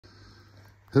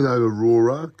Hello,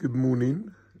 Aurora. Good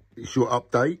morning. It's your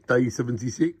update, day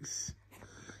 76.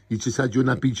 You just had your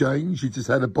nappy change. You just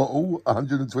had a bottle,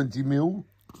 120ml.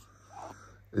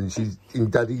 And she's in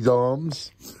Daddy's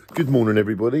arms. Good morning,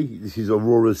 everybody. This is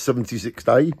Aurora's 76th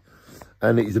day.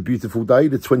 And it is a beautiful day,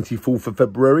 the 24th of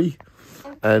February.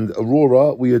 And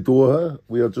Aurora, we adore her.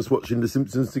 We are just watching The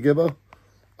Simpsons together.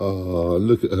 Oh,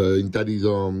 look at her in Daddy's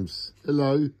arms.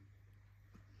 Hello.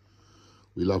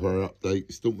 We love our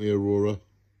updates, don't we, Aurora?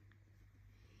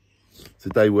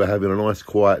 Today we're having a nice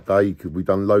quiet day because we've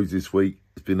done loads this week.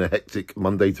 It's been a hectic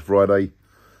Monday to Friday.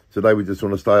 Today we just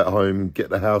want to stay at home, get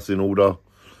the house in order,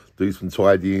 do some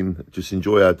tidying, just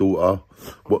enjoy our daughter,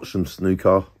 watch some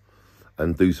snooker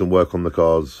and do some work on the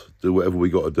cars, do whatever we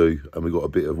got to do. And we've got a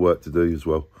bit of work to do as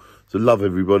well. So love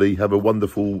everybody. Have a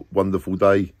wonderful, wonderful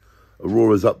day.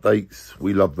 Aurora's updates,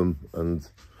 we love them. And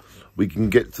we can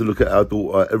get to look at our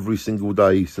daughter every single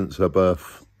day since her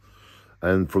birth.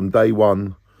 And from day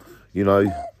one, you know,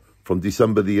 from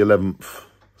December the 11th,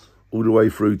 all the way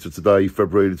through to today,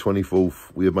 February the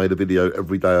 24th, we have made a video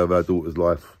every day of our daughter's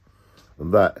life.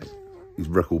 And that is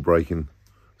record breaking.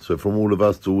 So from all of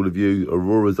us to all of you,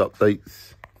 Aurora's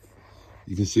updates,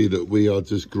 you can see that we are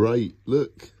just great.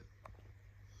 Look.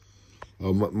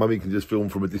 Oh, Mummy can just film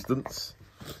from a distance.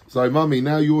 So, Mummy,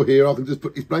 now you're here, I can just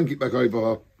put this blanket back over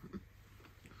her.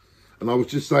 And I was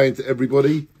just saying to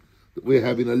everybody that we're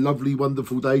having a lovely,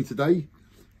 wonderful day today.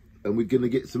 And we're going to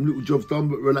get some little jobs done,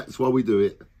 but relax while we do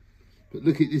it. But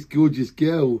look at this gorgeous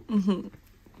girl.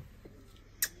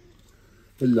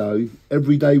 Hello.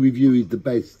 Every day with you is the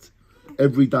best.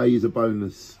 Every day is a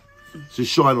bonus. So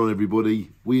shine on,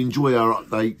 everybody. We enjoy our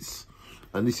updates.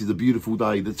 And this is a beautiful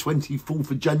day. The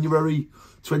 24th of January,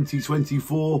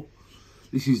 2024.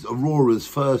 This is Aurora's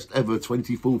first ever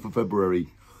 24th of February.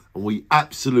 And we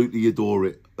absolutely adore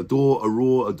it. Adore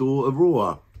Aurora, adore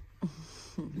Aurora.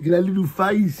 Look at that little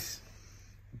face.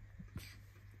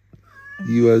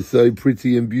 You are so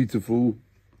pretty and beautiful.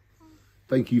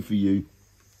 Thank you for you.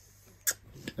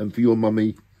 And for your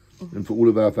mummy. And for all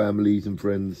of our families and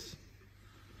friends.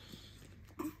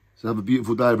 So have a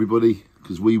beautiful day, everybody.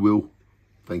 Because we will.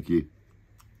 Thank you.